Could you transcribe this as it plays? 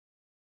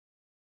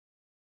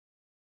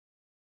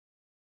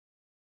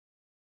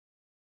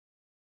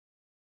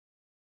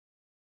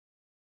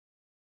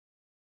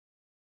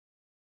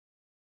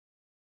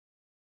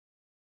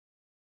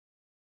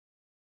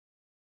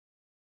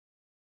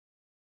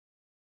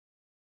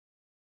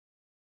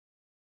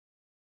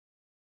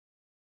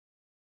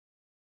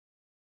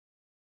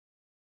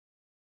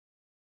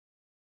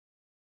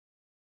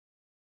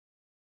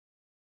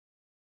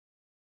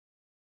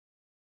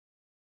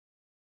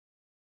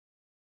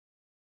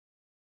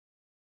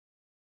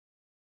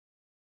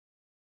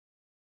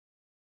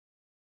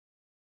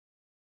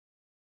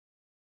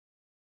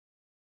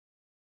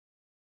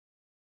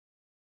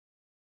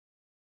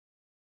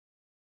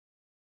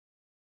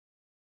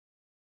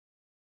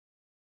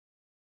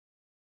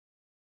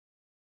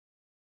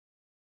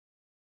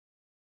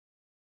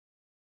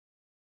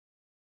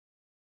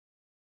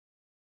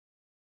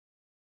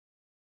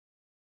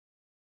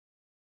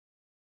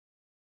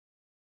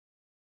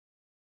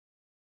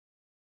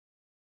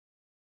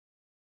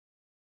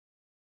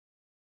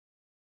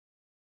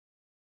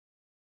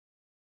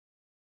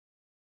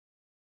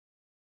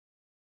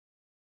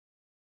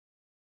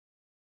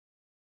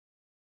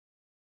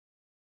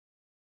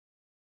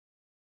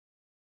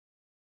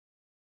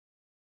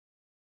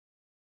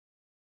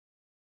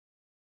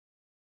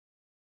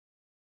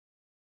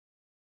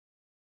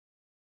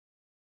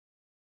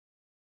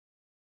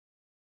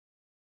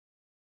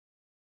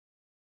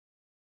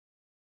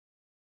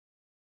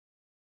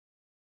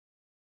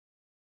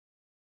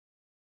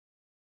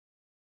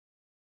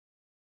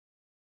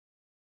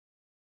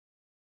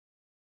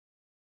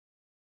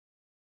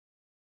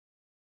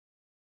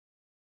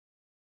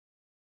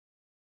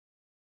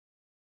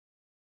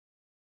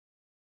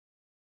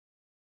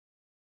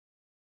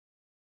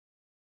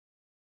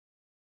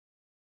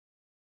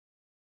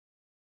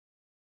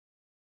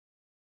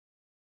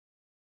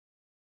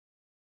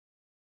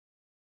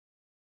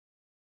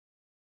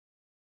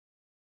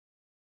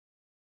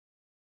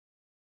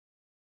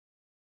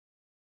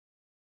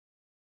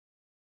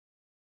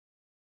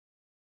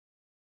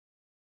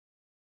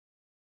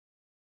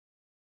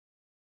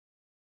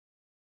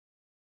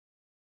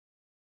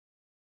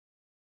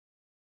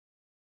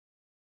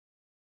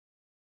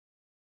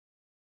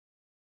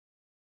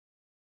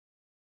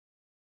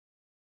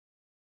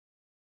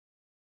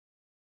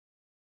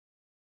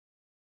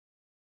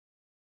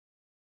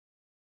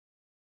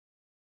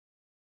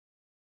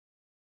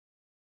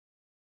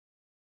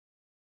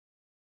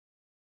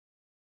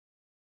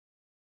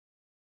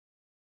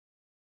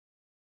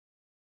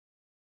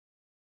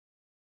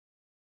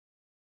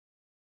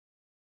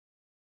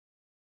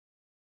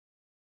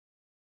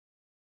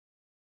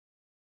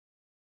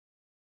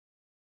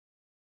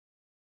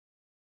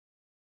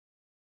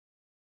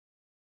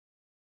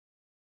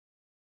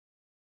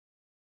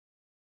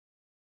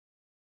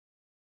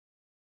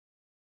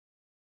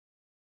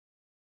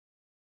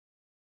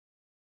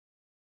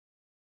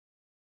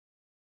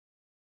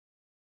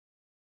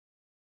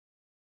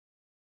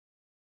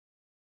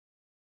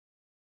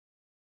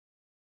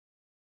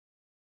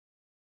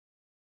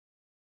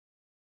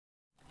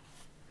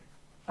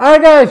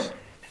Alright guys,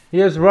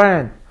 here's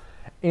Ryan.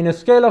 In a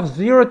scale of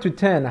 0 to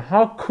 10,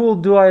 how cool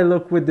do I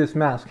look with this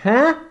mask?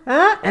 Huh?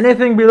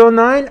 Anything below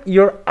 9,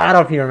 you're out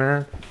of here,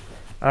 man.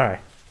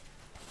 Alright.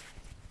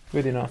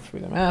 Good enough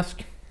with the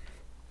mask.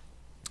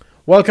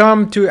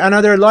 Welcome to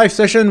another live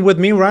session with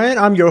me, Ryan.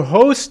 I'm your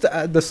host,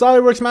 the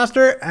SolidWorks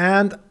Master,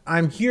 and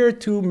I'm here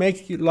to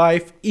make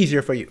life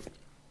easier for you.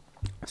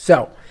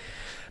 So,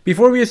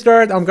 before we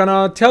start, I'm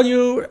gonna tell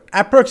you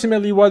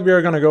approximately what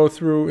we're gonna go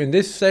through in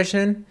this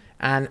session,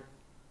 and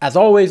as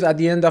always, at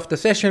the end of the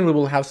session, we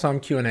will have some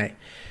Q&A.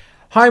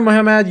 Hi,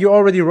 Mohammed, you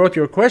already wrote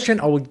your question.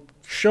 I will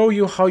show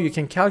you how you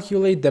can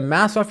calculate the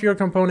mass of your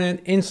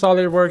component in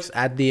SolidWorks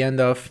at the end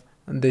of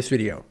this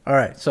video. All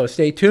right, so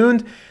stay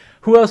tuned.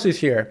 Who else is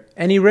here?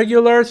 Any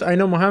regulars? I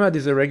know Mohammed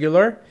is a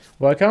regular.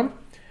 Welcome.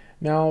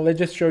 Now, let's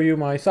just show you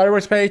my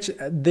SolidWorks page.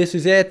 This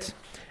is it.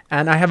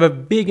 And I have a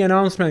big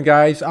announcement,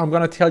 guys. I'm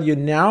going to tell you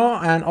now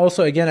and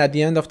also again at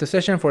the end of the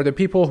session for the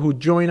people who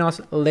join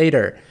us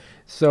later.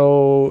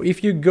 So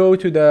if you go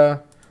to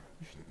the,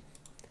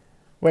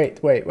 wait,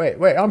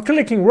 I'm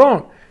clicking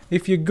wrong.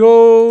 If you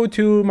go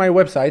to my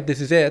website,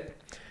 this is it,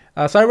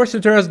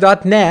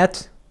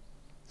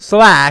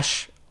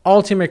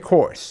 solidworkstutorials.net/ultimate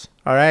course.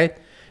 All right.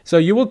 So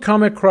you will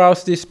come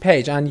across this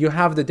page and you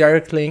have the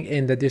direct link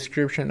in the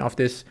description of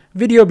this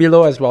video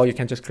below as well. You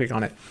can just click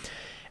on it.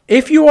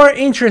 If you are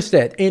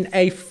interested in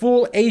a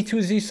full A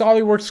to Z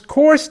SolidWorks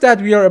course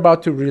that we are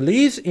about to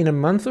release in a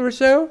month or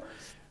so,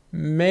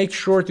 make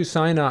sure to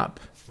sign up.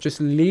 Just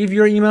leave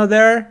your email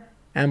there,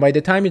 and by the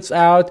time it's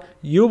out,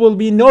 you will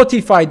be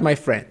notified, my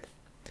friend.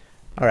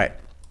 All right,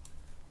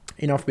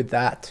 enough with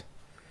that.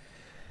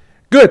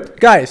 Good,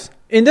 guys.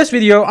 In this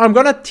video, I'm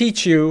gonna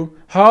teach you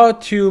how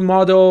to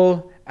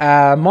model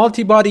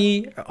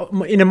multi-body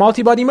in a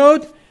multi-body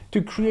mode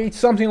to create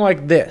something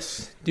like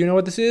this. Do you know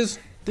what this is?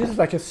 This is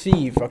like a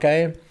sieve,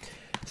 okay?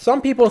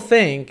 Some people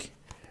think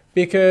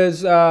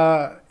because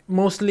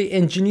mostly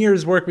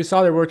engineers work with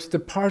SolidWorks, the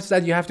parts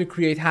that you have to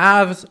create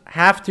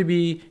have to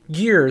be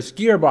gears,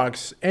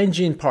 gearbox,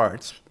 engine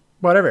parts,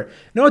 whatever.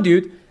 No,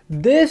 dude,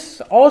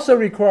 this also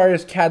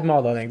requires CAD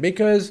modeling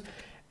because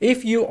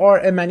if you are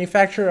a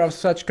manufacturer of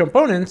such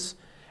components,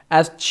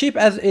 as cheap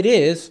as it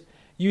is,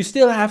 you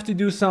still have to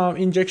do some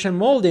injection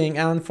molding,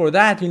 and for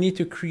that you need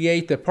to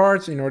create the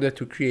parts in order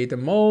to create the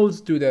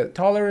molds, do the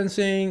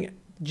tolerancing,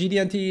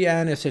 GD&T,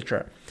 and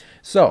etc.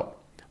 So,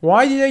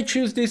 why did I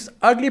choose this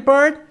ugly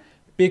part?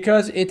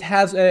 Because it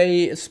has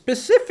a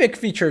specific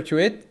feature to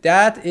it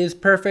that is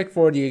perfect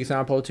for the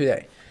example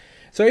today.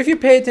 So if you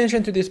pay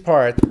attention to this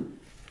part,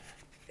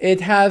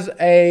 it has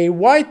a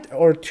white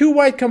or two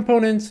white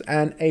components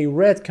and a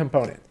red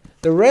component.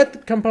 The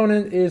red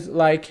component is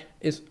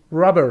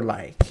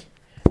rubber-like,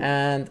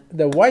 and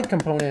the white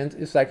component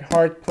is like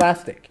hard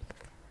plastic.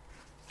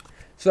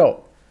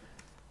 So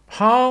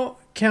how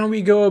can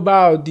we go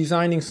about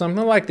designing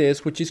something like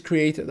this, which is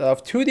created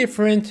of two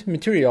different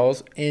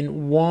materials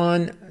in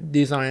one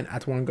design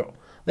at one go?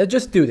 Let's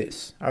just do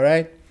this, all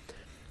right?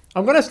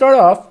 I'm gonna start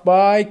off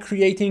by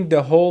creating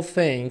the whole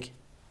thing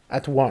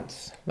at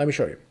once. Let me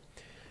show you.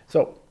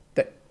 So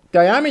the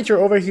diameter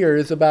over here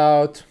is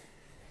about,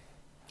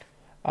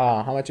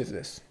 how much is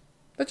this?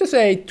 Let's just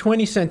say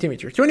 20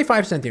 centimeters,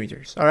 25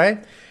 centimeters, all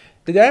right?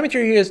 The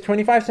diameter here is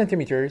 25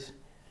 centimeters.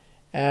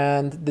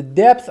 And the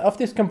depth of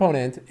this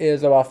component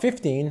is about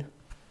 15,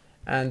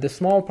 and the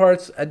small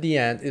parts at the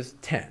end is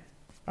 10.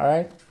 All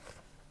right,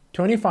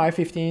 25,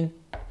 15,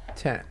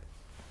 10.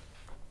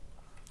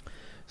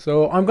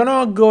 So I'm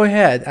gonna go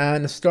ahead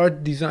and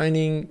start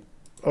designing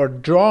or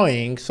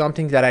drawing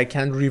something that I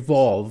can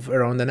revolve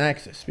around an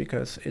axis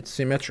because it's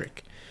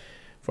symmetric.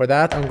 For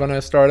that, I'm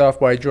gonna start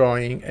off by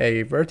drawing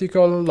a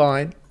vertical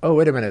line. Oh,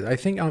 wait a minute, I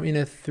think I'm in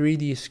a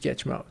 3D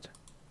sketch mode.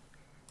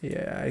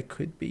 Yeah, I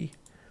could be.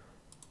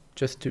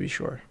 Just to be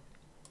sure.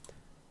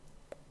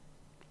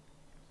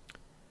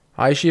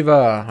 Hi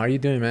Shiva, how are you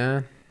doing,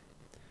 man?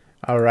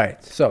 All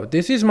right, so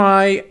this is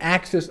my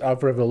axis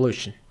of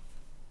revolution.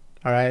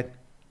 All right,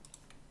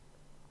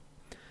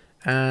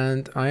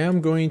 and I am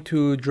going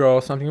to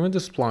draw something with the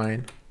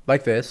spline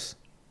like this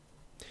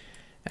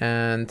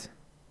and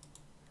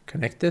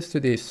connect this to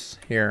this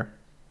here.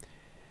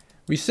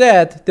 We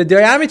said the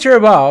diameter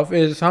above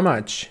is how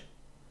much?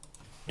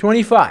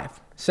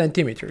 25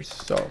 centimeters.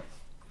 So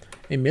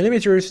in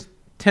millimeters,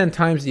 10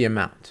 times the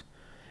amount.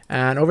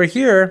 And over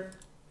here,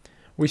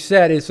 we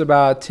said it's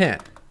about 10.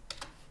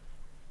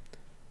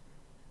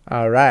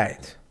 All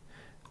right.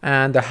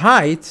 And the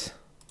height,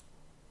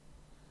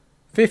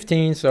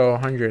 15, so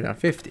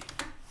 150.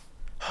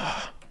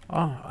 Oh,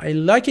 I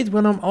like it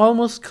when I'm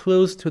almost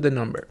close to the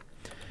number.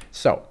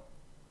 So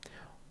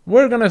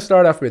we're gonna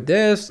start off with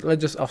this.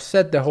 Let's just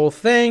offset the whole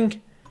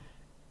thing.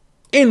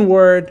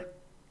 Inward,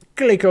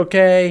 click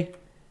OK.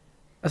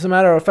 As a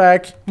matter of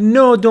fact,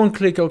 no, don't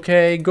click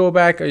OK. Go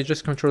back. I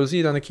just Control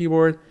Z on the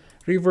keyboard.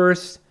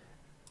 Reverse,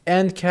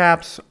 end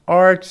caps,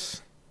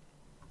 arcs,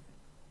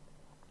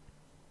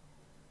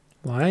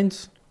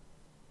 lines,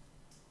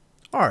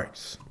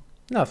 arcs.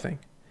 Nothing.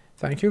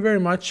 Thank you very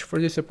much for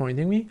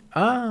disappointing me.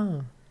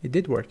 Ah, it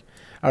did work.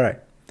 All right.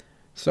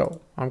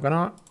 So I'm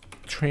gonna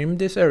trim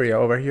this area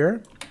over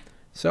here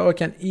so I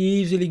can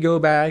easily go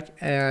back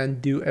and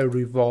do a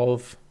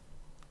revolve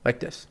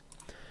like this.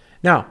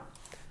 Now,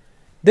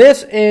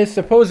 this is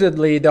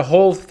supposedly the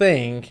whole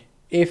thing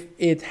if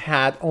it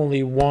had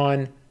only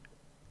one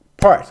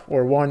part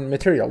or one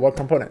material, one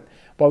component.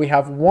 But we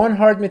have one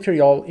hard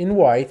material in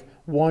white,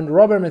 one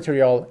rubber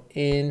material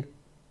in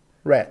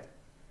red,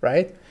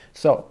 right?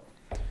 So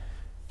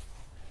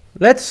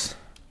let's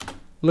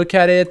look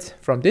at it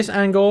from this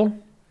angle,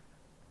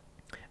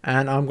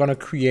 and I'm gonna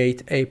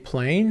create a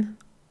plane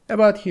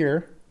about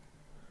here.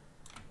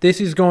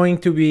 This is going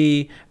to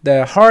be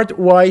the hard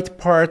white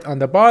part on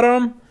the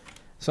bottom.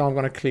 So I'm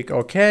gonna click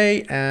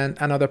OK, and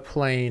another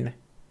plane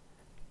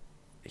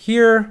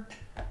here.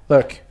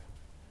 Look,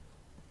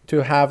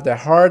 to have the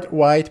hard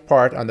white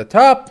part on the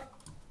top,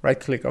 right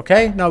click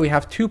OK. Now we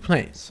have two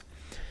planes.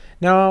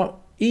 Now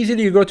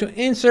easily you go to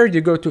insert,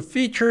 you go to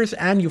features,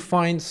 and you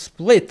find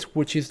split,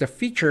 which is the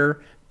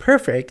feature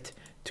perfect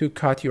to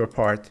cut your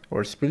part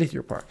or split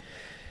your part.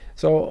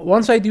 So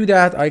once I do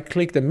that, I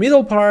click the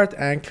middle part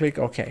and click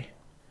OK.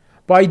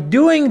 By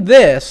doing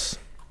this,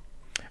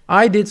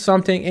 I did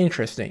something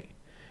interesting.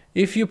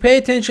 If you pay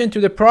attention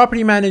to the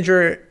property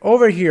manager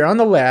over here on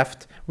the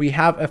left, we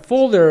have a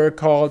folder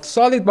called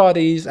solid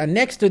bodies, and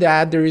next to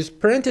that there is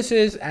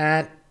parentheses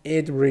and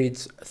it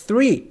reads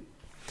 3.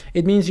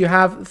 It means you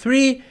have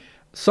 3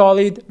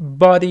 solid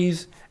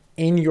bodies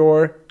in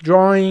your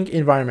drawing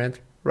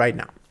environment right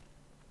now.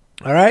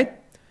 All right.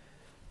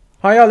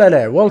 Hi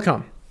Alele,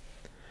 welcome.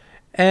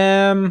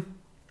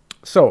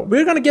 So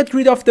we're gonna get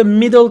rid of the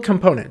middle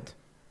component,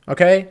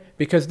 okay?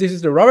 Because this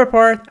is the rubber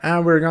part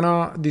and we're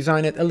gonna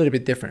design it a little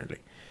bit differently.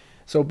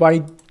 So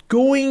by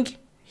going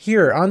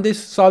here on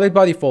this solid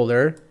body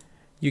folder,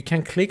 you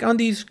can click on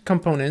these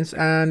components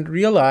and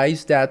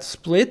realize that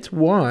split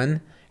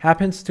 1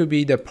 happens to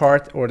be the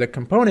part or the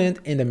component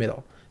in the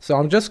middle. So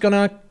I'm just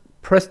gonna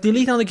press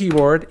delete on the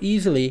keyboard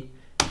easily,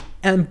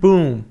 and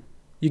boom,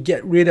 you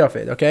get rid of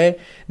it, okay?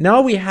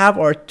 Now we have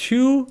our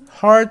two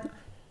hard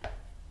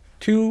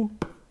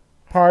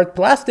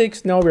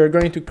plastics. Now we're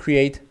going to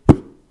create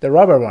the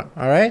rubber one,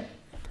 all right?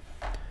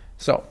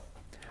 So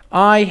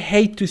I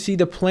hate to see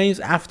the planes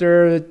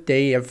after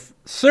they have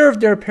served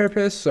their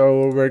purpose,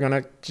 so we're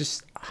gonna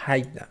just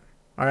hide them,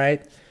 all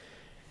right?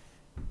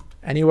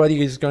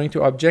 Anybody is going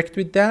to object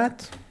with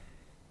that?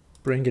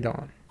 Bring it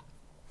on.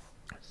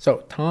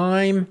 So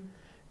time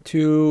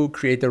to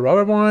create the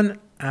rubber one,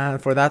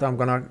 and for that I'm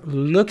gonna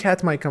look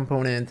at my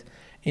component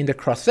in the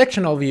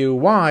cross-sectional view.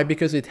 Why?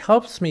 Because it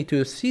helps me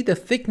to see the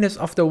thickness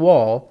of the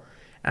wall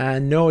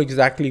and know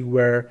exactly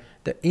where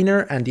the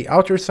inner and the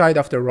outer side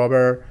of the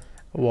rubber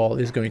wall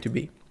is going to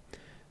be.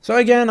 So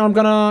again, I'm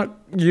gonna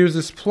use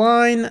this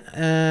spline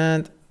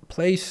and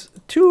place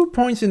 2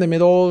 points in the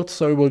middle,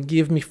 so it will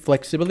give me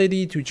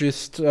flexibility to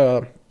just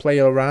play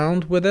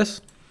around with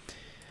this.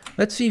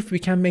 Let's see if we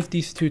can make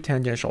these 2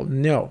 tangential.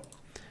 No,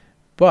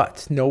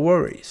 but no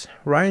worries.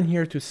 Ryan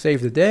here to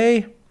save the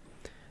day.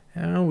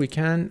 And we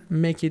can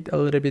make it a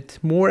little bit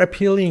more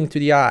appealing to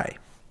the eye.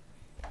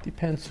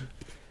 Depends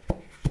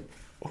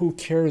who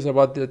cares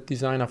about the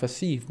design of a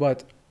sieve,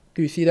 but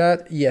do you see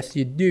that? Yes,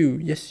 you do.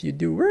 Yes, you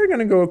do. We're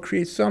gonna go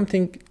create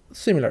something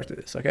similar to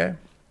this, okay?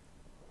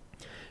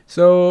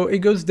 So it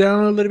goes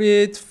down a little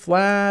bit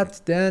flat,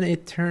 then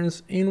it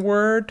turns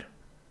inward.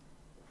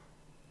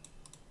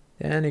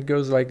 Then it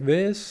goes like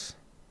this.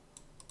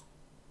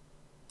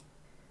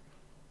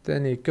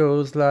 Then it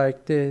goes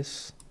like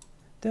this.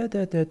 Da,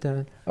 da, da,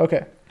 da.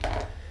 Okay.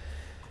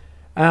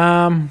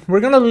 We're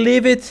gonna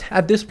leave it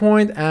at this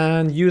point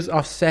and use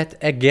offset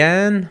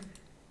again,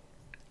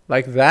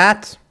 like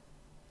that.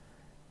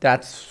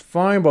 That's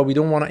fine, but we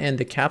don't want to end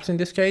the caps in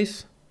this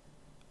case.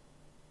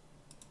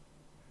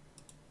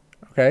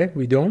 Okay,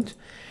 we don't.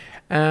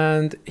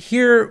 And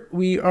here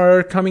we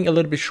are coming a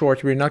little bit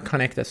short. We're not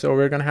connected, so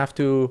we're gonna have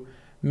to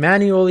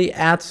manually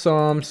add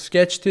some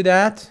sketch to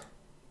that.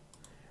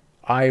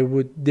 I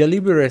would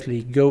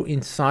deliberately go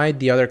inside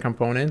the other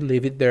component,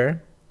 leave it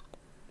there.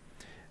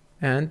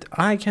 And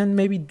I can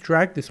maybe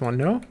drag this one,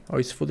 no? Oh,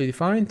 it's fully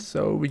defined.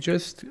 So we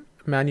just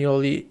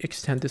manually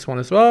extend this one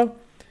as well.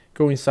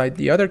 Go inside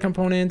the other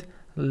component,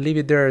 leave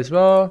it there as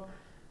well.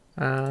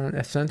 And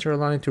a center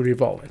line to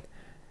revolve it.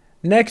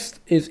 Next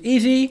is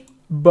easy,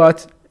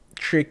 but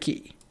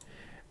tricky.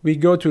 We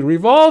go to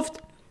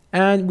revolved,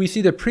 and we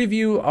see the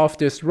preview of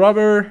this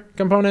rubber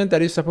component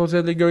that is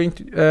supposedly going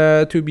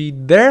to be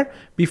there.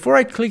 Before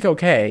I click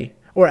OK,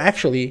 or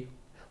actually,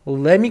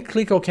 let me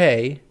click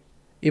OK,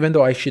 even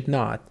though I should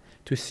not,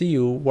 to see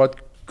what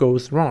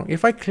goes wrong.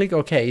 If I click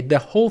OK, the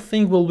whole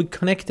thing will be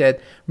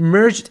connected,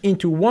 merged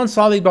into one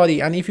solid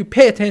body. And if you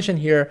pay attention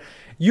here,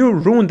 you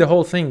ruined the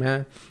whole thing,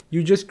 man.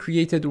 You just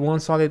created one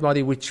solid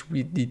body, which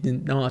we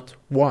did not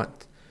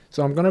want.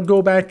 So I'm gonna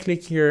go back,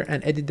 click here,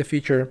 and edit the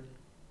feature,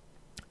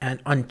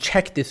 and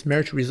uncheck this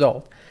merge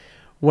result.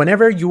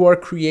 Whenever you are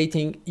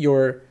creating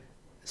your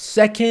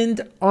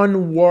second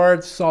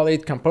onward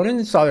solid component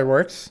in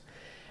SolidWorks,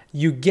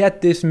 you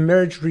get this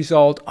merge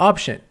result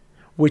option,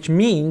 which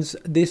means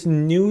this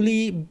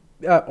newly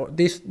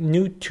this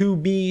new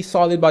 2B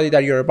solid body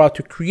that you're about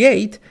to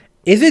create,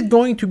 is it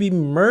going to be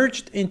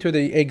merged into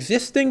the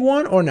existing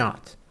one or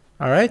not?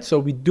 All right, so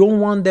we don't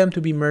want them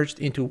to be merged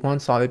into one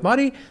solid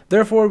body.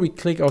 Therefore, we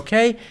click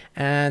OK,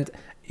 and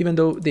even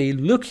though they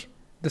look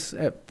this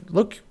the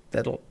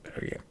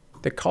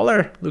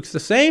color looks the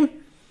same,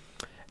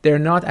 they're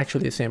not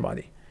actually the same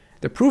body.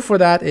 The proof for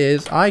that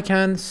is I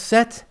can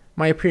set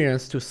my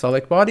appearance to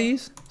select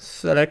bodies,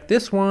 select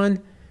this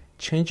one,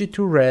 change it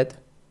to red,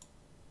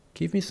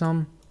 give me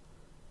some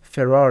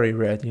Ferrari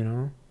red, you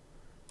know,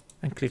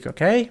 and click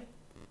OK.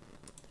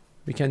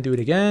 We can do it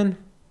again.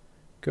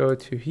 Go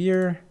to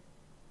here,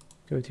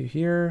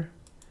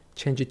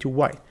 change it to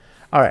white.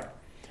 All right,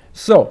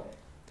 so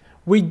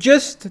we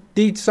just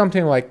did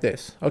something like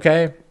this,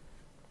 okay?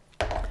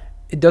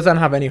 It doesn't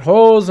have any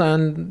holes,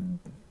 and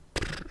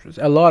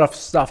a lot of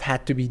stuff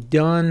had to be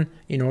done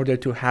in order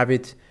to have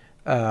it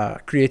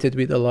created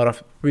with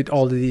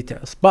all the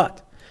details,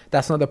 but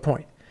that's not the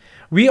point.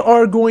 We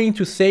are going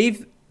to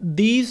save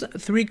these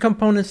 3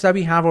 components that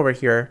we have over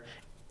here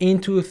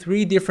into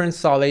 3 different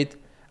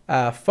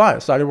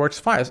SolidWorks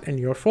files in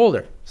your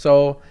folder.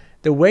 So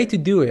the way to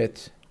do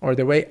it, or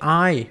the way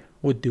I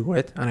would do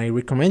it, and I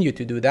recommend you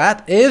to do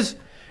that, is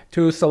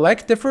to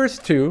select the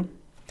first 2,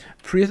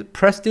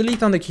 press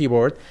delete on the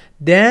keyboard,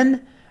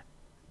 then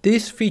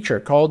this feature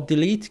called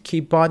delete key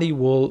body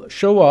will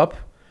show up,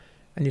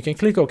 and you can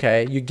click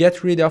OK. You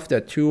get rid of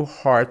the 2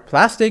 hard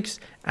plastics,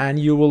 and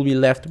you will be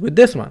left with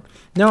this one.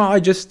 Now I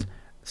just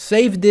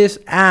save this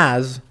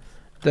as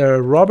the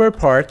rubber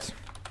part,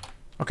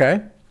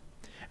 okay,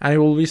 and it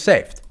will be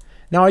saved.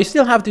 Now I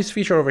still have this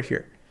feature over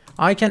here.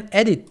 I can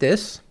edit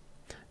this.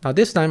 Now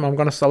this time I'm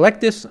going to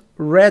select this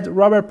red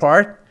rubber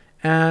part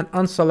and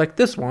unselect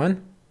this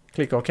one.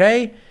 Click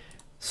OK.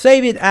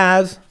 Save it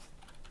as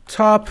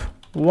top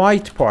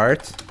white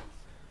part.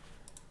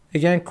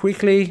 Again,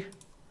 quickly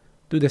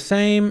do the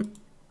same.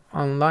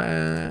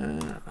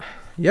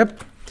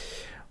 Yep.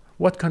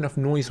 What kind of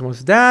noise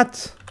was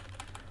that?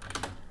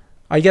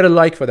 I get a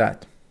like for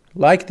that.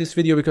 Like this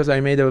video because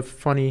I made a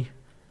funny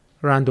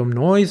random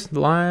noise.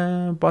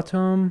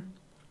 Bottom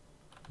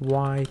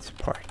white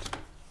part.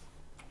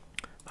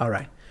 All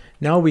right,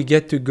 now we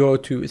get to go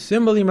to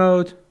assembly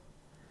mode,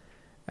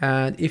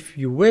 and if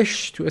you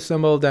wish to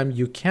assemble them,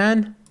 you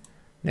can.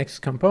 Next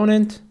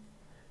component,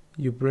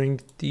 you bring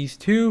these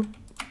 2,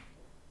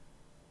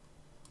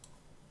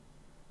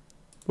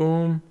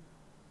 boom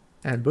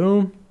and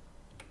boom.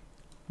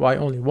 Why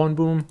only one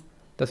boom?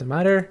 Doesn't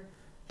matter.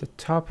 The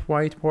top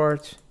white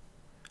part,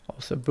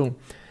 also boom.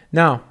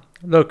 Now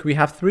look, we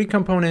have 3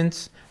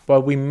 components,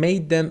 but we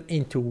made them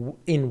in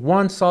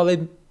one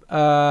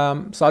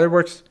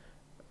SolidWorks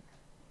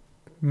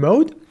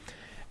mode.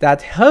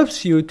 That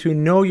helps you to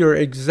know your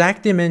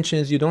exact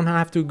dimensions. You don't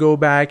have to go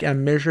back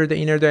and measure the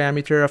inner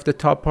diameter of the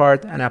top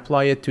part and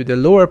apply it to the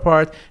lower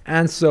part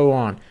and so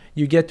on.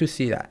 You get to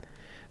see that.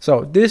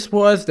 So this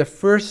was the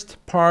first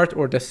part,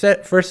 or the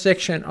first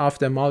section of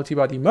the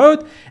multi-body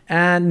mode,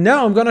 and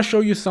now I'm gonna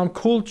show you some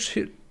cool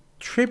tips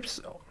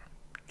and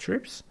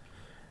tricks.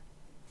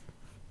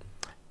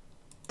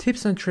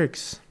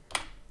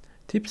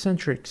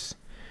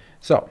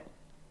 So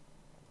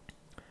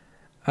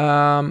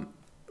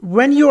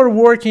when you're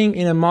working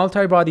in a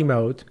multi-body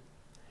mode,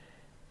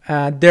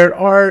 there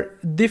are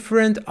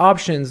different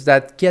options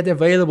that get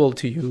available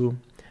to you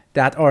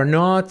that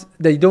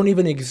they don't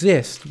even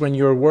exist when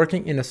you're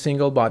working in a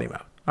single body mode.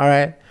 All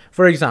right.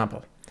 For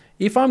example,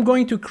 if I'm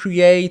going to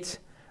create,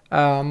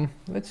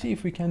 let's see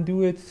if we can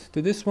do it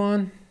to this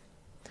one.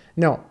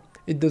 No,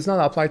 it does not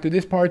apply to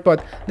this part,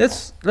 but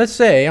let's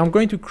say I'm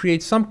going to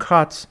create some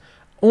cuts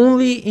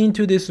only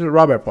into this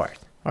rubber part.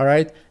 All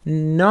right.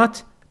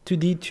 Not to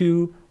the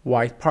 2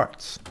 white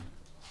parts.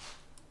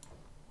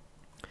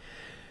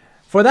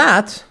 For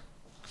that,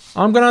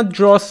 I'm gonna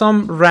draw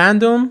some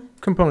random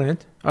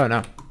component. Oh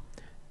no,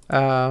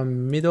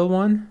 middle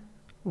one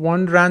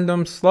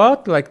random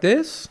slot like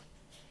this,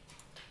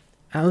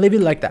 and leave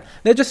it like that.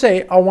 Let's just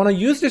say I want to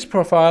use this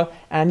profile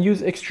and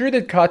use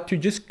extruded cut to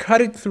just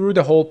cut it through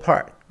the whole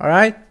part. All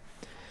right.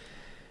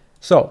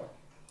 So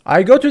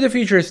I go to the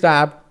features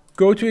tab,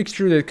 go to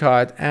extruded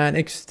cut, and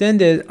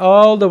extend it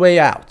all the way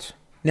out.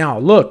 Now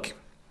look.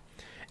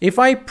 If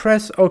I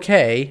press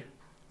OK,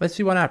 let's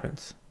see what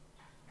happens.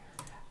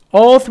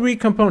 All 3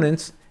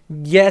 components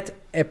get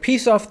a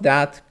piece of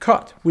that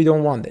cut. We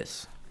don't want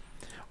this.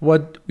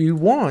 What we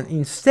want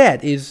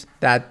instead is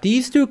that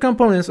these 2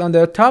 components on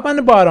the top and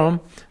the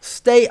bottom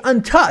stay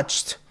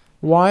untouched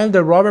while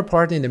the rubber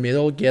part in the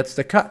middle gets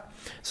the cut.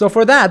 So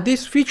for that,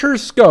 this feature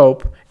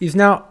scope is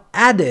now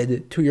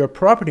added to your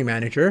property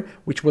manager,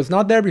 which was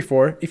not there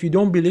before. If you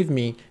don't believe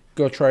me,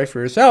 go try it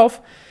for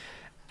yourself.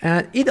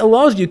 And it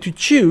allows you to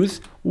choose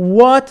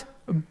what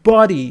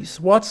bodies,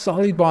 what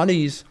solid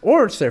bodies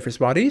or surface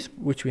bodies,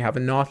 which we have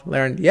not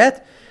learned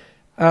yet,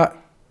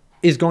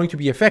 is going to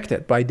be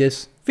affected by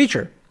this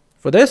feature.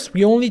 For this,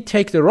 we only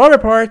take the rubber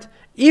part,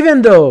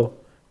 even though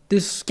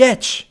this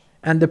sketch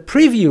and the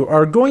preview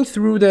are going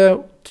through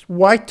the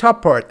white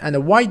top part and the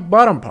white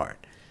bottom part.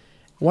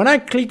 When I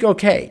click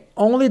OK,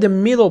 only the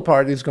middle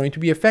part is going to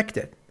be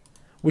affected,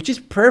 which is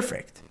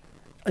perfect.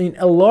 In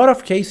a lot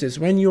of cases,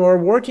 when you are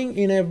working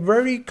in a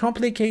very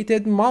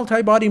complicated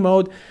multi-body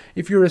mode,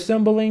 if you're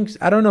assembling,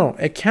 I don't know,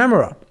 a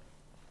camera,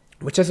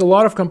 which has a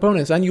lot of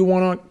components, and you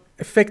want to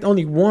affect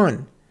only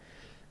one,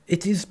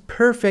 it is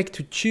perfect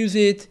to choose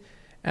it,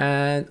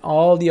 and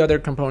all the other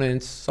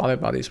components,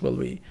 solid bodies, will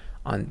be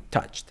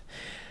untouched.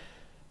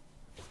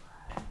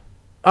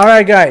 All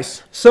right,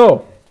 guys.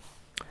 So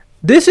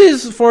this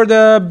is for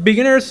the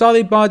beginner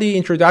solid body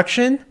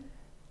introduction.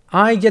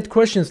 I get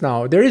questions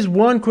now. There is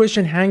one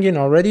question hanging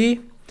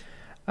already.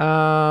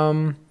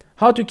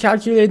 How to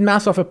calculate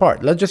mass of a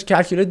part? Let's just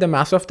calculate the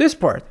mass of this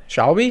part,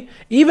 shall we?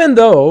 Even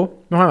though,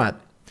 Mohammed,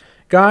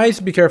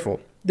 guys, be careful.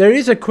 There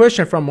is a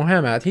question from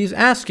Mohammed. He's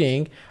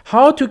asking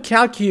how to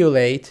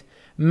calculate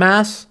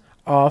mass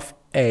of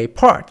a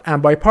part.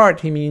 And by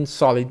part, he means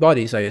solid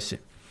bodies, I assume.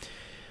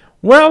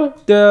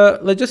 Well,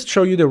 let's just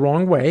show you the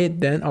wrong way,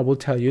 then I will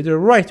tell you the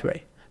right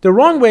way. The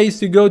wrong way is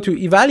to go to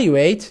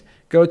evaluate,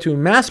 go to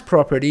mass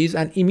properties,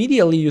 and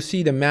immediately you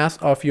see the mass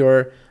of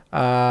your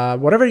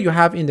whatever you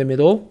have in the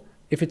middle.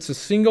 If it's a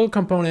single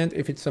component,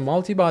 if it's a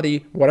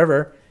multi-body,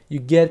 whatever, you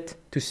get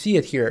to see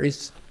it here.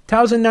 It's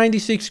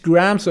 1096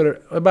 grams,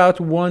 or about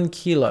 1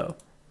 kilo.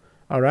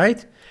 All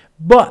right,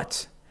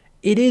 but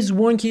it is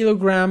 1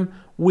 kilogram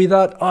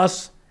without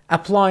us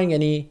applying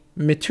any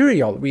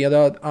material,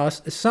 without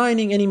us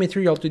assigning any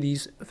material to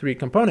these three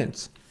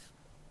components.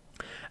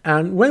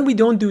 And when we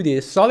don't do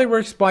this,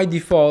 SolidWorks by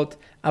default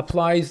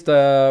applies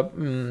the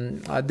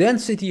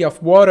density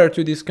of water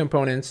to these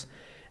components.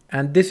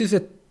 And this is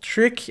a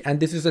trick, and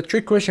this is a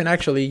trick question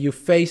actually you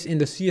face in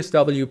the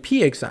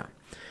CSWP exam.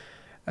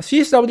 A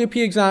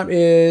CSWP exam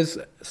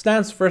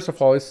stands for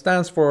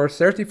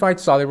Certified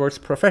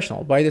SolidWorks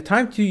Professional. By the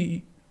time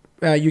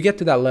you get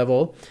to that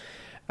level,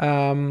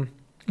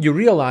 you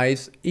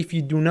realize if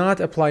you do not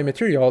apply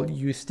material,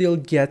 you still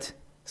get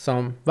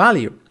some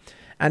value.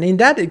 And in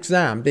that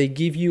exam, they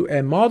give you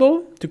a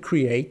model to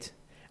create.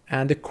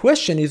 And the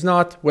question is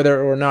not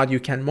whether or not you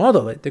can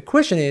model it. The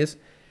question is,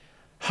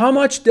 how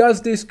much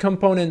does this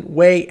component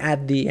weigh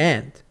at the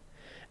end?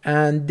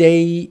 And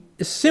they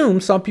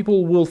assume some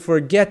people will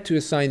forget to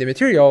assign the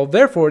material.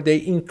 Therefore,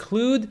 they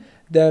include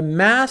the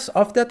mass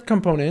of that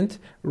component,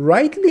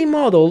 rightly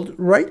modeled,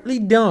 rightly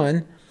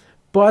done,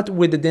 but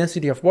with the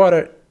density of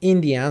water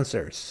in the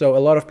answers. So a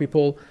lot of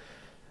people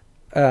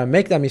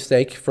make that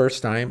mistake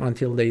first time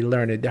until they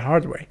learn it the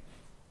hard way.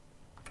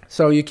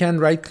 So you can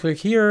right click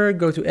here,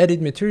 go to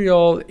edit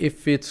material.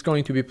 If it's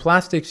going to be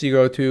plastics, you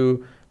go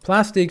to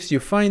plastics, you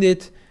find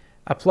it,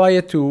 apply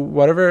it to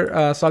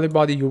whatever solid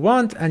body you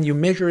want, and you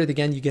measure it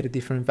again, you get a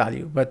different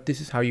value, but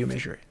this is how you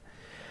measure it.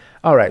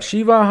 All right,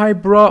 Shiva, hi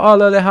bro,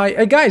 Alale,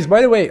 hi. Guys,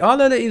 by the way,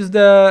 Alale is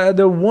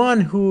the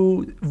one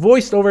who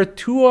voiced over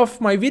 2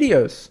 of my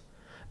videos.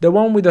 The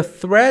one with the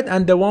thread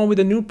and the one with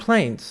the new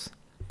planes.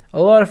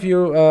 A lot of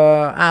you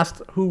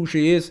asked who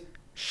she is.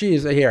 She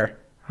is here.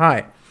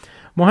 Hi.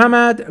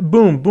 Mohammed,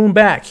 boom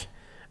back.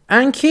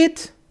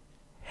 Ankit,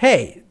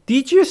 hey,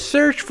 did you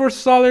search for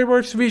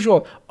SolidWorks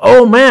Visual?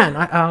 Oh man,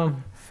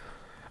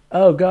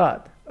 oh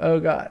god.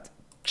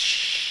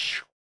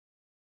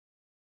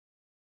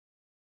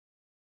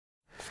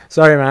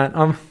 Sorry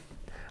man,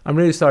 I'm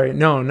really sorry.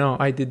 No,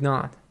 I did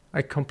not.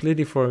 I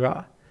completely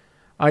forgot.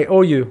 I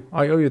owe you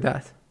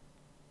that.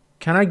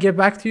 Can I get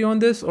back to you on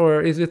this,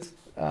 or is it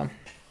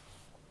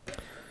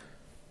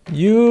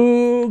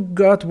you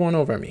got one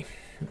over me,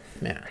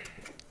 man?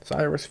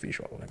 SolidWorks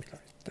Visual. Let me tell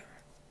you.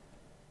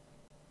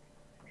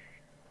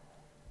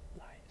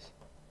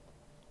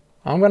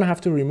 I'm gonna have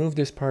to remove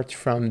this part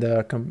from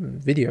the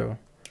video.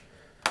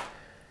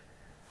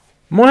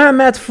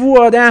 Mohammed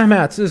Fuad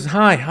Ahmed says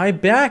hi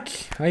back.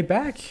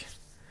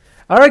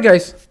 All right,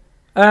 guys,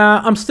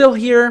 I'm still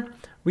here.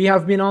 We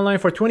have been online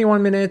for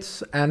 21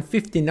 minutes and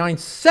 59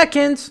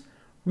 seconds.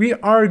 We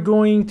are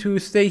going to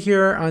stay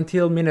here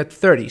until minute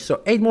 30.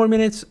 So 8 more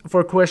minutes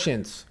for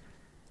questions.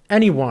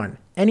 Anyone,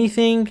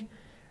 anything,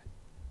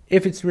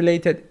 if it's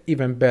related,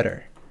 even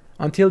better.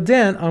 Until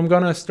then, I'm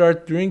gonna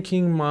start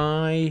drinking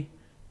my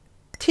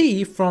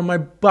tea from my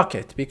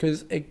bucket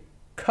because a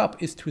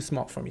cup is too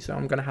small for me. So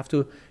I'm gonna have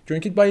to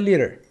drink it by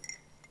liter.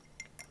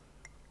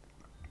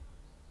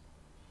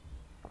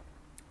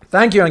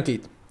 Thank you,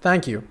 Ankit.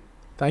 Thank you.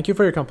 Thank you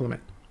for your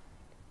compliment.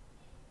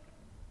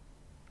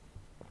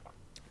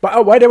 But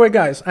oh, by the way,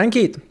 guys,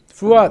 Ankit,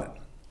 Fuad,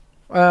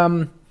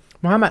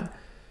 Mohammed,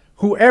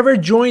 whoever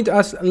joined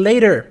us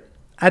later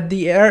at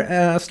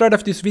the start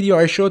of this video,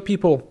 I showed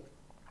people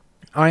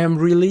I am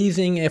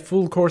releasing a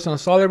full course on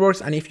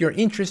SolidWorks, and if you're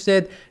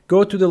interested,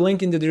 go to the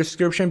link in the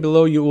description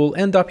below. You will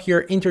end up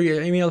here, enter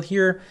your email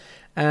here,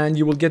 and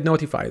you will get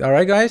notified. All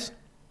right, guys?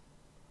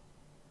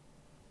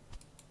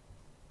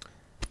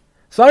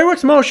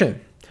 SolidWorks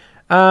Motion.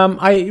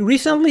 I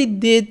recently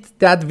did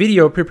that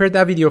video, prepared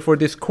that video for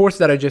this course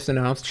that I just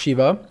announced,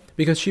 Shiva,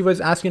 because Shiva is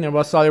asking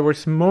about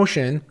SolidWorks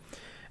Motion.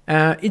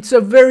 It's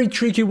a very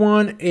tricky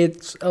one.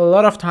 It's a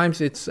lot of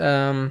times it's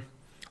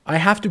I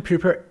have to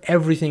prepare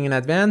everything in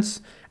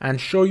advance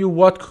and show you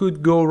what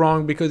could go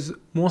wrong, because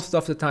most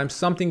of the time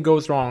something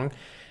goes wrong.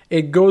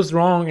 It goes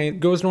wrong and it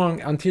goes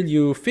wrong until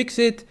you fix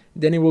it.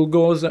 Then it will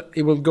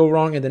go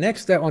wrong in the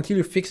next step until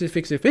you fix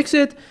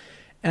it,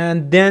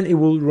 and then it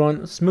will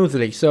run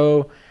smoothly.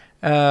 So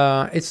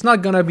it's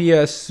not gonna be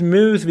a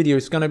smooth video.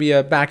 It's gonna be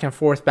a back and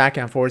forth,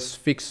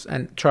 fix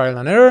and trial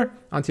and error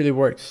until it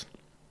works.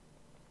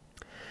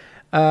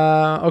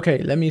 Okay,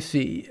 let me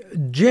see.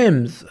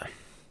 Gyms.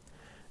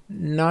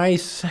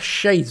 Nice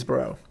shades,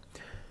 bro.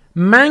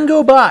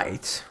 Mango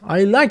Bite.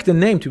 I like the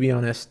name, to be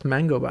honest.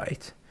 Mango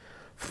Bite.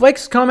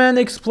 Flex command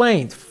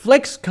explained.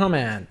 Flex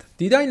command.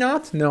 Did I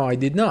not? No, I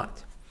did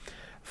not.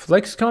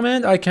 Flex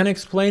command, I can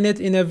explain it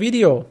in a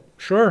video.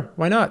 Sure,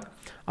 why not?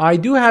 I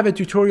do have a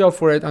tutorial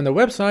for it on the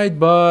website,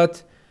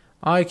 but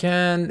I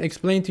can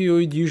explain to you.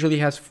 It usually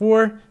has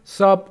 4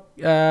 sub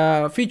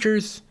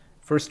features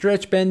for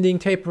stretch, bending,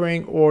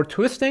 tapering, or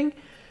twisting.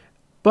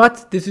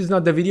 But this is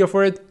not the video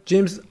for it.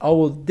 Gyms, I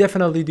will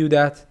definitely do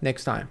that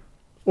next time,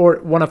 or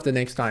one of the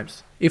next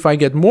times. If I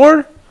get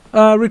more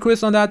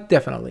requests on that,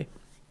 definitely.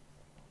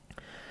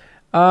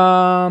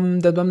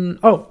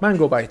 Oh,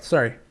 Mango Bite,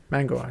 sorry.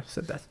 Mango, I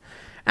said that.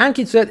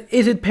 Ankit said,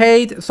 is it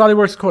paid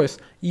SolidWorks course?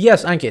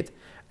 Yes, Ankit.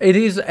 It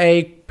is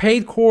a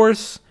paid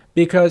course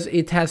because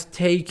it has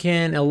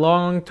taken a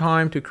long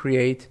time to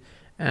create.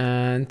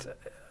 And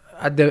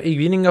at the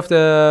beginning of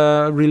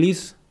the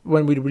release,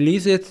 when we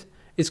release it,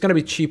 it's going to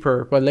be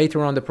cheaper, but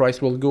later on the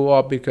price will go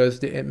up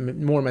because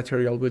more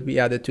material will be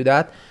added to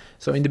that.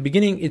 So in the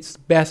beginning, it's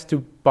best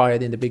to buy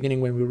it in the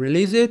beginning when we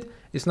release it.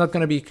 It's not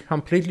going to be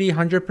completely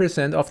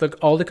 100% of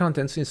all the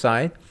contents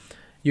inside.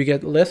 You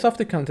get less of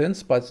the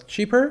contents, but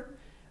cheaper.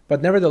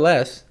 But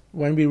nevertheless,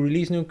 when we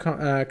release new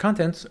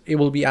contents, it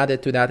will be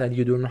added to that, and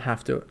you don't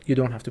have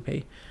to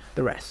pay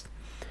the rest.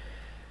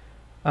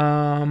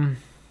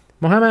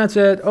 Mohammed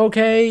said,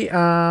 okay.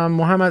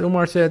 Mohammed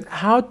Umar said,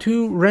 how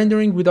to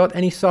rendering without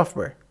any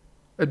software?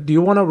 Do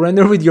you want to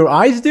render with your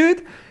eyes,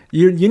 dude?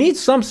 You need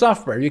some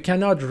software. You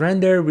cannot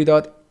render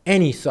without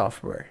any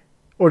software.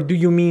 Or do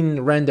you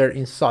mean render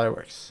in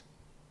SolidWorks?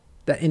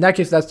 In that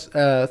case, that's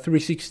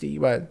 360,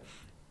 but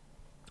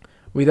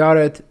without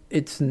it,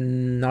 it's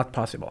not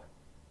possible.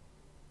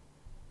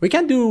 We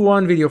can do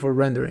one video for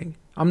rendering.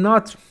 I'm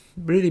not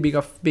really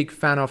big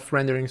fan of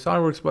rendering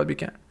SolidWorks, but we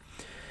can.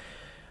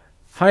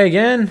 Hi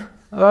again,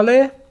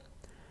 Lale.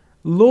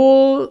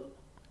 LOL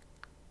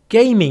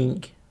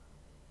Gaming.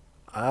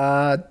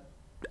 I'm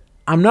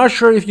not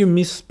sure if you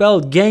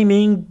misspelled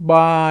gaming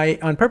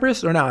on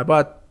purpose or not,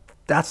 but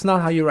that's not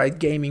how you write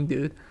gaming,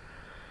 dude.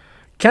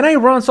 Can I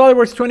run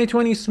SolidWorks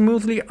 2020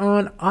 smoothly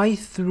on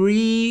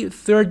i3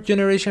 3rd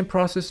generation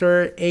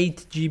processor,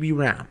 8 GB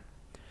RAM?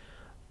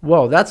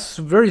 Well, that's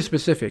very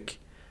specific.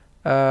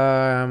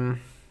 You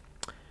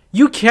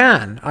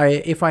can,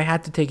 if I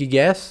had to take a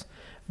guess,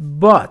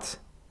 but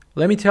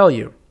let me tell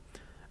you.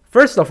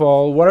 First of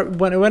all,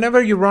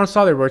 whenever you run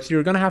SolidWorks,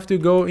 you're gonna have to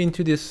go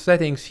into these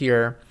settings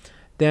here.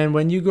 Then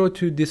when you go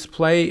to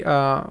display,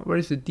 where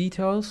is the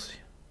details?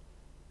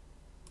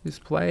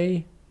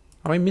 Display.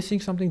 Am I missing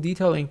something?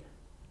 Detailing.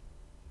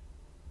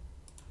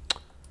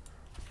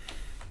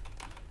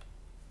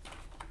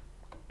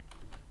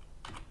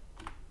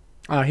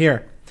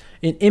 Here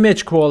in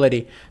image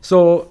quality.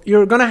 So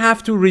you're gonna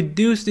have to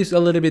reduce this a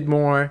little bit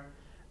more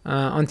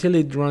until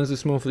it runs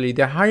smoothly.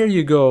 The higher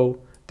you go,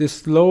 the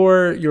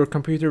slower your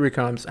computer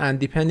becomes, and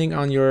depending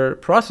on your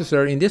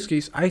processor, in this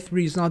case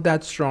i3 is not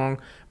that strong,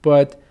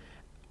 but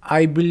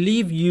I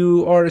believe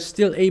you are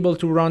still able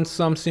to run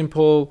some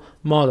simple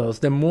models.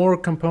 The more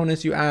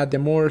components you add, the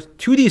more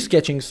 2D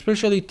sketching,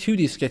 especially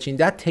 2D sketching,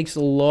 that takes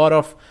a lot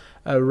of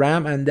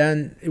RAM, and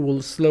then it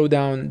will slow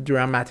down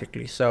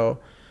dramatically. So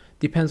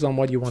depends on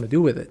what you want to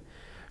do with it.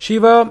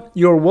 Shiva,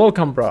 you're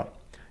welcome, bro.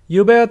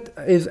 Yubet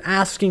is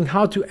asking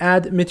how to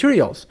add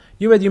materials.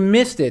 Yubet, you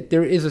missed it.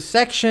 There is a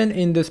section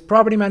in this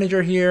property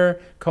manager here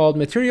called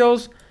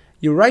materials.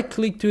 You right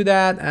click to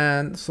that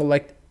and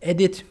select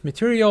edit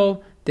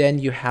material. Then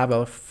you have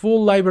a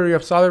full library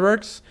of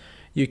SolidWorks.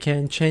 You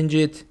can change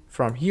it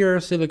from here,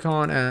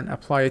 silicon, and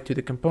apply it to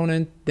the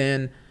component.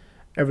 Then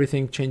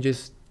everything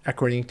changes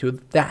according to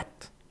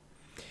that.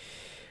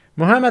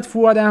 Mohammed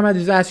Fuad Ahmed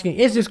is asking,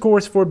 is this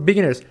course for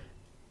beginners?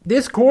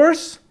 This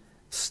course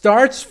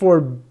starts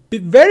for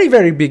very,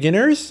 very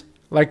beginners,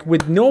 like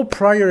with no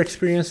prior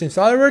experience in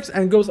SolidWorks,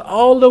 and goes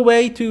all the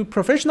way to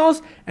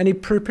professionals, and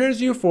it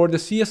prepares you for the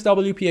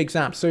CSWP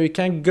exam. So you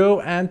can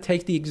go and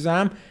take the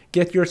exam,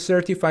 get your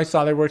certified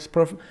SolidWorks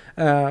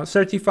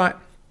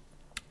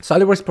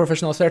SolidWorks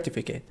professional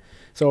certificate.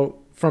 So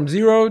from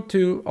 0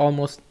 to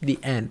almost the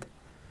end.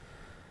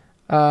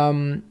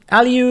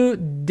 Aliu,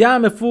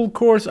 damn, a full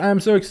course. I am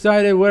so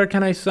excited. Where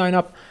can I sign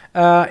up?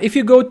 If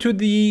you go to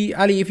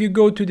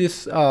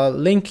this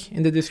link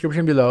in the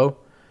description below,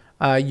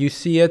 you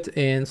see it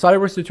in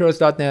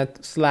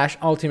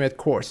solidworkstutorials.net/ultimate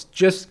course.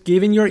 Just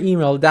give in your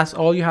email. That's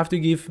all you have to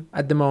give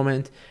at the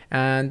moment.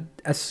 And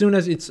as soon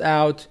as it's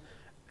out,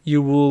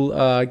 you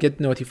will get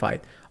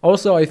notified.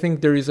 Also, I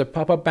think there is a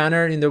pop-up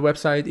banner in the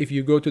website. If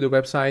you go to the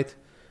website,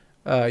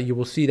 you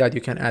will see that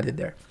you can add it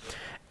there.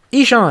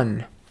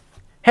 Ishan,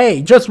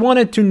 hey, just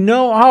wanted to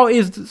know, how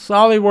is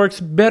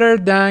SolidWorks better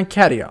than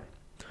CATIA?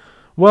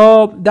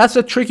 Well, that's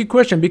a tricky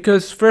question,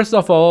 because first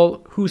of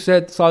all, who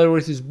said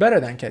SolidWorks is better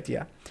than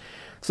CATIA?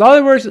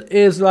 SolidWorks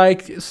is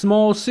like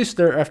small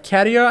sister of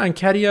CATIA, and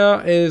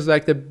CATIA is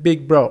like the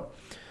big bro.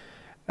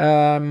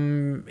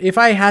 If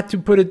I had to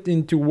put it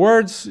into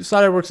words,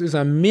 SolidWorks is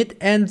a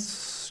mid-end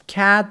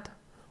CAD,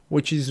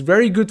 which is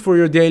very good for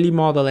your daily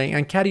modeling,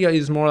 and CATIA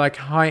is more like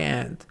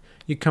high-end.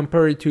 You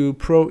compare it to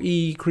Pro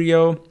E,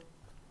 Creo,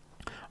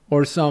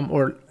 or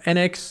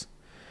NX,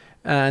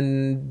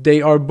 and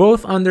they are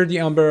both under the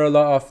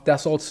umbrella of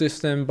Dassault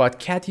system, but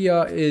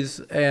CATIA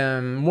is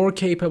more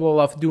capable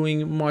of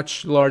doing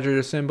much larger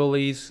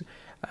assemblies,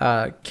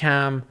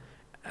 CAM,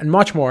 and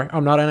much more.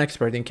 I'm not an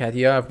expert in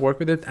CATIA, I've worked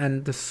with it,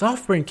 and the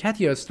software in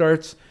CATIA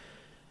starts,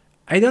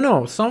 I don't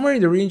know, somewhere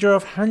in the range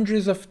of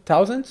hundreds of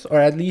thousands, or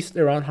at least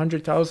around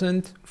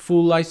 100,000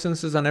 full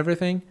licenses and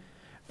everything.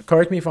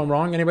 Correct me if I'm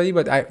wrong, anybody,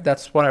 but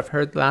that's what I've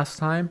heard last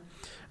time.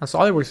 And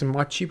SolidWorks is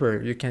much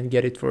cheaper. You can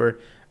get it for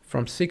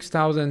from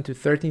 6,000 to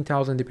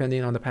 13,000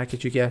 depending on the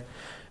package you get,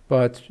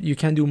 but you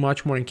can do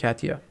much more in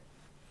CATIA.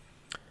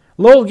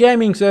 LOL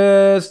Gaming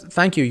says,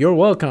 thank you, you're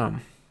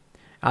welcome.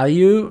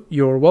 Aliyu,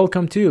 you're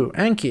welcome too.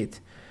 Ankit,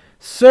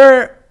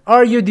 sir,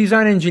 are you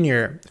design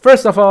engineer?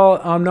 First of all,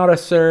 I'm not a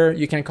sir,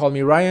 you can call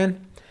me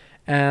Ryan,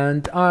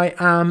 and I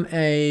am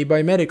a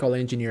biomedical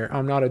engineer.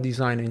 I'm not a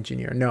design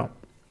engineer, no.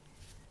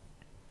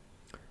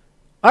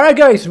 All right,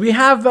 guys, we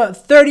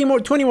have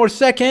 20 more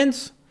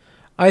seconds.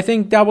 I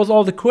think that was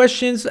all the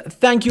questions.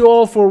 Thank you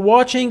all for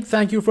watching.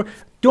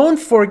 Don't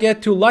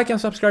forget to like and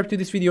subscribe to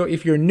this video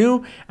if you're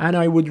new, and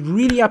I would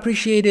really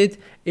appreciate it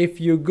if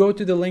you go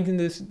to the link in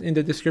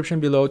the description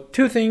below.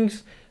 Two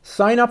things: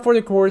 sign up for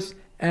the course,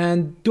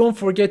 and don't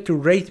forget to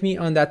rate me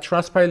on that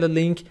Trustpilot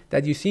link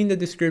that you see in the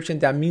description.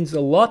 That means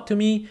a lot to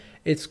me.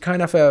 It's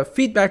kind of a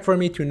feedback for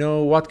me to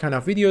know what kind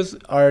of videos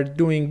are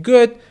doing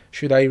good.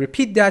 Should I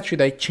repeat that?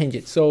 Should I change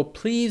it? So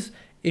please,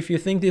 if you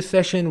think this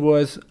session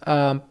was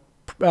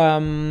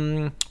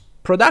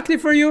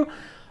productive for you,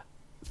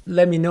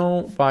 let me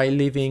know by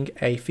leaving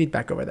a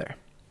feedback over there.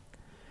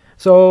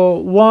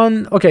 So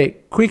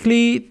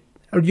quickly,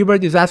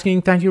 Hubert is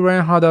asking, thank you,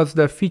 Ryan, how does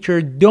the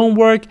feature don't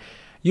work?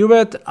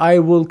 Hubert, I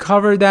will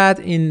cover that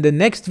in the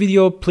next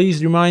video.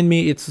 Please remind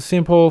me. It's a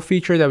simple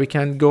feature that we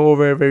can go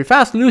over very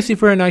fast.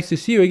 Lucifer, nice to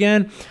see you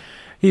again.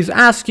 He's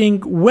asking,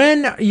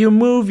 when you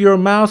move your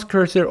mouse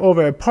cursor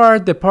over a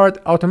part, the part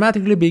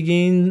automatically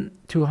begins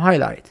to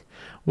highlight.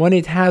 When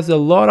it has a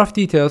lot of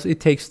details, it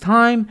takes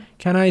time.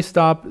 Can I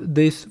stop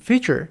this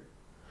feature?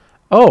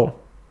 Oh,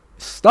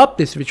 stop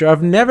this feature.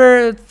 I've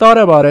never thought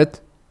about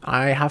it.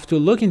 I have to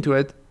look into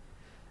it.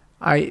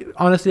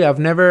 Honestly, I've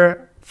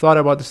never thought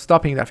about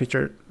stopping that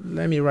feature.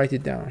 Let me write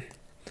it down.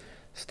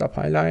 Stop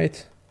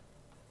highlight.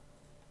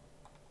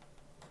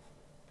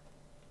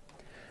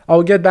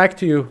 I'll get back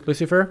to you,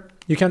 Lucifer.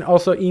 You can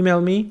also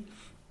email me.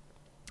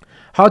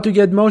 How to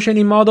get motion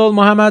in model,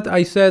 Mohammed,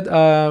 I said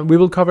we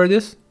will cover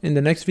this in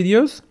the next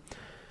videos.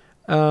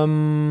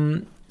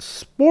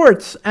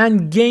 Sports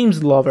and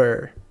games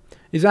lover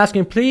is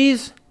asking,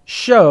 please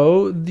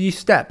show the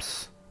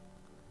steps.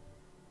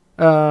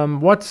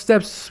 What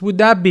steps would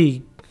that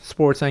be,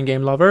 sports and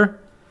game lover?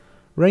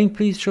 Rain,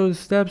 please show the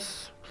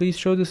steps. Please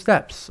show the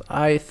steps.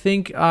 I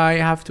think I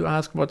have to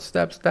ask what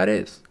steps that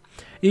is.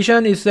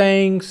 Ishan is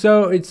saying,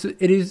 so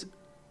is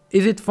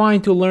it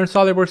fine to learn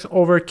SolidWorks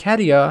over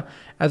CATIA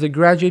as a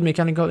graduate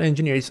mechanical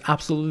engineer? It's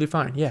absolutely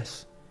fine.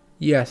 Yes,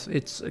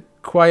 it's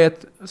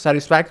quite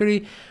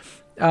satisfactory.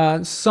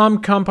 Some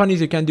companies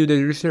you can do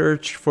the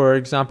research, for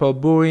example,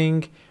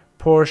 Boeing,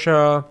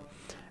 Porsche,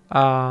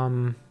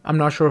 I'm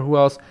not sure who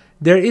else.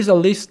 There is a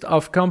list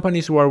of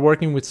companies who are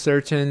working with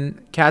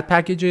certain CAD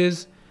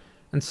packages,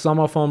 and some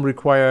of them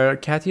require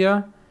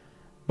CATIA,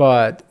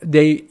 but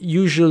they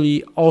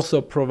usually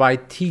also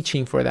provide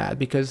teaching for that,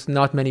 because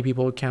not many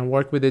people can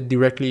work with it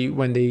directly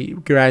when they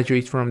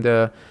graduate from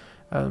the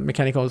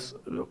mechanical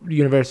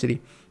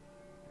university.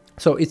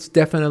 So it's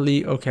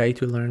definitely okay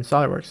to learn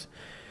SolidWorks.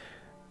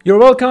 You're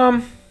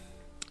welcome.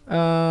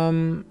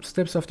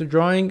 Steps of the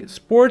drawing.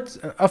 Sports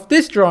of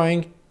this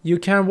drawing, you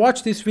can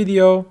watch this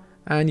video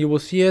and you will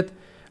see it.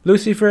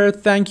 Lucifer,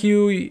 thank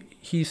you.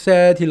 He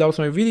said he loves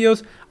my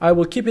videos. I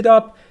will keep it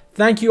up.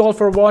 Thank you all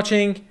for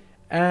watching,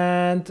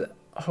 and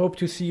hope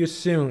to see you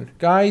soon.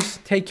 Guys,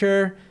 take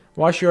care.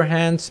 Wash your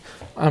hands.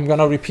 I'm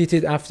gonna repeat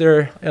it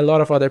after a lot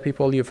of other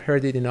people. You've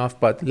heard it enough,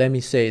 but let me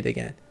say it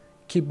again.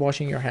 Keep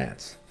washing your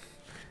hands.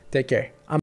 Take care.